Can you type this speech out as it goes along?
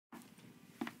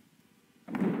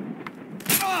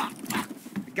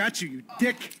I got you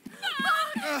dick.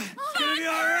 It's gonna be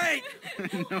all right.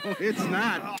 No, it's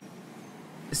not.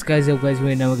 Guys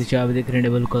मेरे नाम के आप देख रहे हैं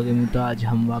डेविलहुक्का गेमिंग। तो आज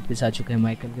हम वापस आ चुके हैं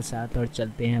माइकल के साथ और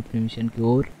चलते हैं अपने मिशन की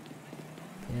ओर।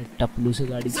 टपलू से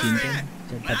गाड़ी छीनते हैं।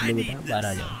 चल टपलू बेटा बाहर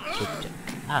आ जाओ। चुप चल।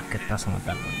 कितना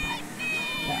समझदार बंदा है।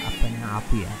 अपने आप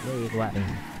ही आ गए एक बार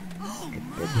में।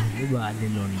 कितने झंडे वाले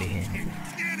लोंडे हैं।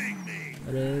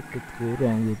 अरे कितने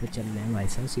रॉन्ग वे पे चल रहे हैं भाई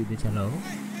साहब, सीधे चलाओ।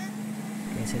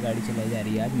 कैसे गाड़ी चलाई जा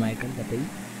रही है आज माइकल बताइए।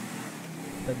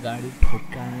 तो गाड़ी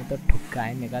ठुक्का है तो ठुक्का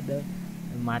है, निकाल दो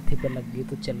माथे पे लग गई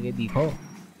तो चल गए दिखो।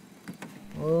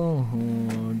 ओहो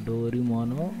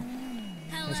डोरेमोनो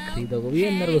बस खरीदोगे भी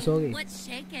अंदर घुसोगे।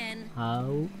 हाँ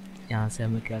यहाँ से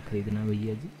हमें क्या खरीदना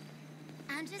भैया जी?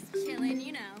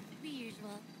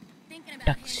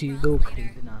 टक्सीडो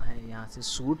खरीदना है। यहाँ से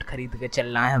सूट खरीद के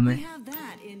चलना है हमें।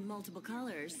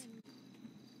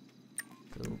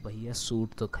 तो भैया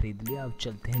सूट तो खरीद लिया, अब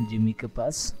चलते हैं जिमी के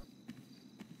पास।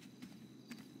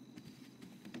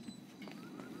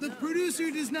 The producer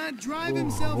does not drive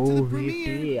himself to the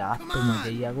premiere. आप तो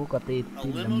मज़े को कते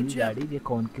इतनी लंबी गाड़ी ये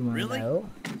कौन की मान रहा हो?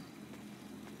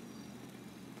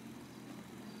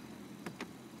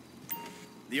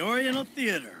 The Oriental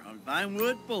Theater on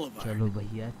Vinewood Boulevard. चलो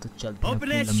भैया तो चलते हैं Open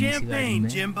अपनी that लंबी सी गाड़ी champagne, में।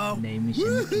 Jimbo. नई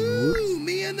मिशन की ओर।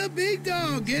 Me and the big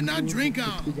dog getting our drink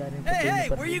on. Hey,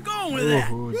 where you going with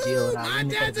that? ओहो जी और My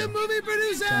आगे dad's a निकल movie चांदवारी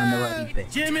producer. पे।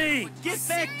 Jimmy, get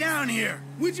back down here.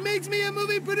 Which makes me a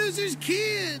movie producer's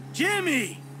kid. Jimmy.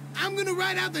 I'm gonna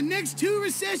ride out the next 2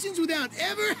 recessions without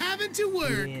ever having to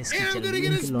work. Yes, And I'm chalo, gonna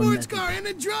get a इनकी sports लौंडा car and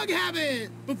a drug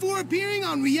habit before appearing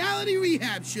on reality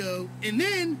rehab show. And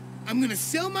then I'm gonna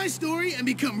sell my story and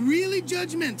become really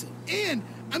judgmental. And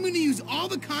I'm gonna use all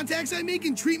the contacts I make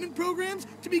in treatment programs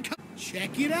to become...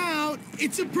 Check it out.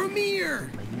 It's a premiere.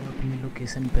 भैया अपनी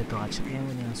location पे तो आ चुके हैं।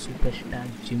 यहाँ superstar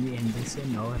Jimmy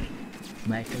Anderson और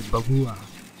Michael बबुआ।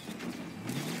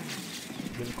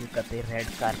 बिल्कुल कते रेड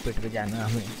कारपेट पे जाना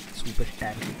हमें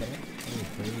सुपरस्टार की तरह।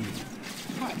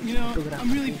 You know,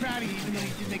 I'm really proud of you, even though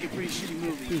you did make a pretty shitty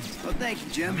movie. Oh, thank you,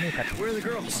 Jim. Where are the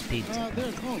girls? They're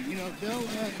at home. You know, they'll...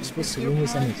 इसको शुरू में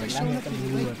से नहीं चला Michael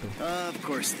बबुआ तो। Of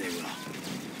course they will.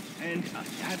 And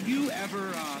have you ever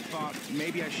thought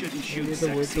maybe I shouldn't shoot ये तो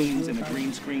वो sex तो scenes in a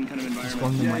green screen kind of इसको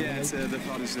environment? हम Yeah, the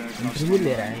thought is interview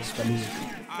ले रहा है इसका लिए।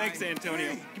 Thanks,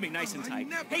 Antonio. Give me nice and tight.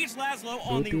 Hey, it's Laszlo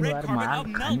दो on the तीन red बार carpet मार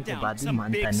of खाने के MELTDOWN. बाद भी Some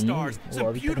मानता big नहीं stars, है। वो some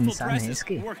अभी तक beautiful निशान है dresses.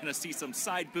 इसके। We're gonna see some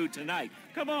side boob tonight.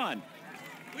 Come on.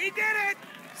 We did it,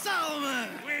 Solomon.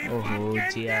 ओहो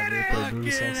जी आगे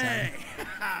प्रोड्यूसर साहब।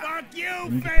 Fuck you,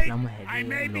 इनकी Faith! फिल्म I है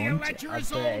may be a लॉन्च। अब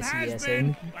lecherous तो old ऐसी ऐसे has-been,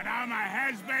 इनकी but I'm a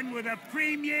has-been with a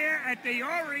premiere at the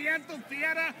Oriental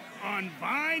Theater on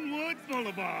Vinewood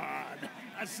Boulevard.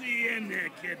 I'll see you in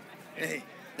there, kid. Hey,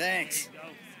 thanks.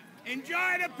 Enjoy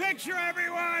the picture,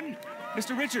 everyone!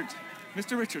 Mr. Richards.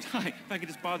 Mr. Richards, hi. If I could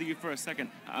just bother you for a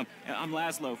second. I'm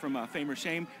Laszlo from Fame or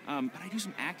Shame, but I do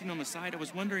some acting on the side. I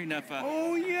was wondering if...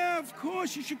 Oh, yeah, of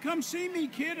course. You should come see me,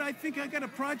 kid. I think I got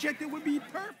a project that would be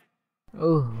perfect.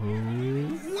 ओहो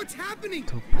What's happening?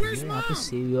 तो Where's यहाँ पे Mom?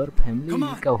 Save your family Come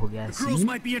on. का हो गया The girls scene.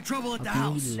 might be in trouble at the अपनी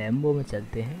house. Lambo में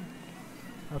चलते हैं।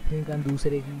 अपने का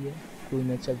दूसरे की है, कोई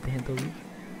ना चलते हैं तो भी।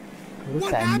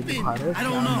 What happened? I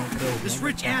don't know. This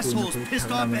rich asshole is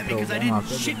pissed off at me because I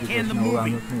didn't shit can the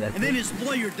movie. And then his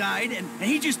lawyer died, and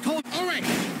he just told... All right.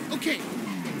 Okay.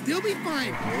 They'll be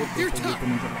fine. They're tough.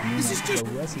 This is just...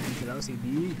 सीधी चलाओ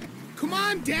सीधी। Come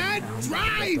on, Dad. तो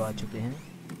Drive. आ चुके हैं।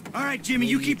 All right, Jimmy,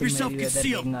 you keep yourself Merryweather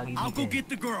concealed. king आगे I'll go पीछे। get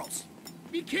the girls.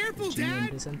 Be careful, Jimmy Dad.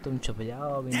 Anderson तुम छुप जाओ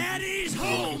अब इनकी Daddy's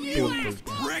home, तोड़ you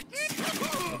खोलते हैं। prick.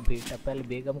 बेटा पहले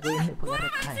बेगम को इन्हें पकड़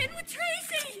रखा है। in with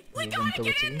Tracy! We Begum gotta तो get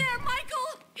बच in गई। there, Michael!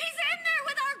 He's in there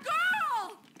with our girl!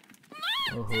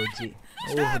 Mom! ओहो जी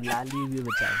ओह लाली भी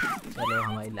बचाओ। चलो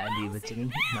हमारी लाली बच गई।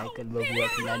 माइकल बबुआ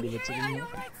की लाली बच गई है।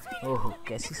 ओहो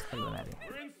कैसी शक्ल बना रहे हैं।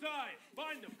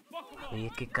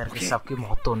 एक एक करके सबकी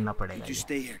मौत तोड़ना पड़ेगा। Just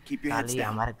stay here. Keep your heads ये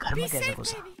down. हमारे घर में कैसे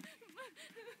घुसा?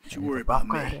 Don't you worry about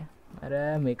me.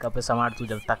 अरे मेकअप पे संभाल तू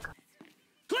जब तक।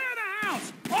 Clear the house!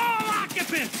 All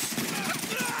occupants!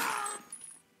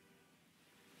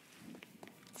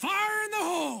 Fire in the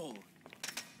hole.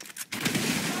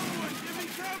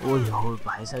 ओह हो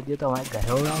भाई साहब ये तो हमारे घर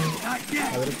हो रहा है। Not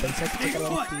yet. अगर पैसा Take a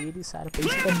look. तेरी सारे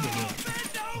पैसे कम देंगे।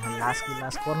 यहाँ लास्ट की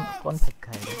लास्ट कौन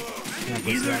फेंका है? यहाँ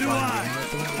Neither do I.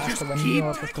 Last Just तो बन गई keep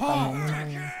और कुछ तो काम calm.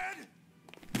 नहीं है।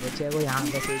 बचे को यहाँ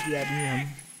बस एक ही आदमी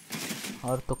हम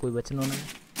और तो कोई बचना नहीं।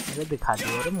 अरे दिखा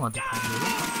दियो अरे मुँह दिखा दियो।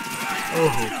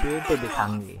 ओहो पेट तो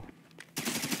दिखाएंगे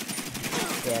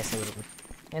कैसे बिल्कुल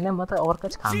इन्हें मतलब और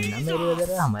कुछ काम ना मेरे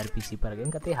वजह हमारे पीछे पर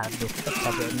गए कहते हाथ दो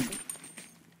अच्छा पे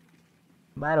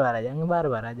बार बार आ जाएंगे, बार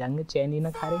बार आ जाएंगे, चैन ही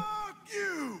ना खा रहे।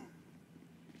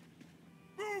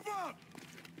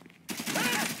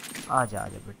 आजा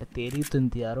आजा बेटा, तेरी तो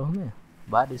इंतजार हो हमें,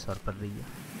 बारिश और पड़ रही है।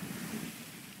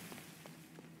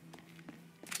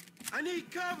 I need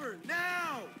cover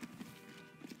now.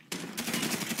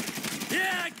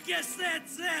 Yeah, I guess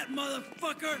that's that,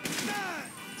 motherfucker.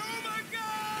 Oh my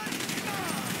God!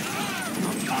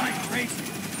 I'm going crazy.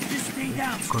 Just stay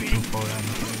down, sweetie.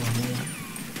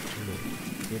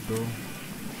 ये दो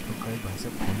तो कई भाई से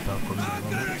खून तो आपको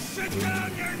मिलेगा,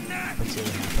 बचे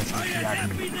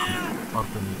आदमी और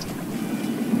कोई नीचे।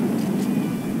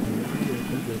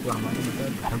 देखो हमारे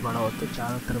मतलब घर बड़ा हो तो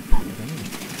चारों तरफ भागेगा नहीं।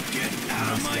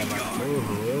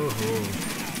 ओहो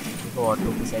देखो ऑटो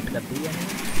पे सेट कर दिया है।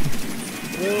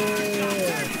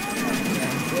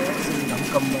 हम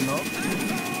कम बनो।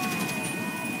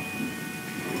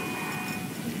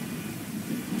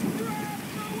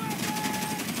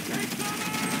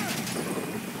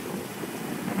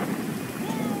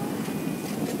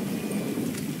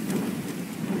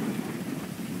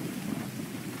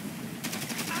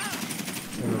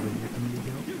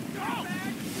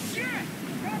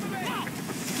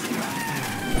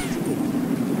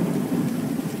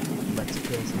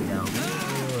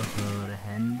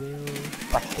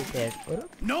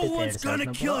 No one's gonna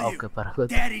kill you.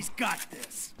 Daddy's got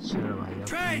this.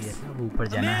 Trace,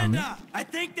 Amanda, I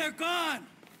think they're gone.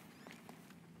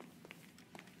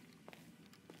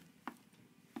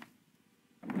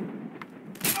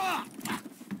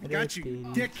 Got you,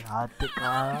 dick. It's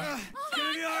gonna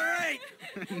be all right.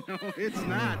 No, it's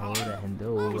not.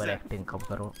 Overacting कम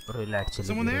करो, रिलैक्स चलिए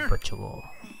Someone there? बच्चों को।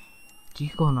 जी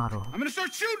कौन आ रहा? I'm gonna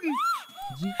start shooting.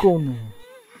 जी कौन है?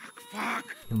 Fuck.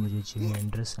 ये मुझे जिमी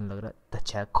एंडरसन लग रहा है।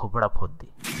 अच्छा खोपड़ा फोड़ दी।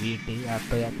 वीटे आप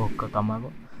तो या हुक्का कमा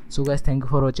को। So guys thank you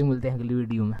for watching, मिलते हैं अगली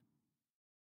वीडियो में।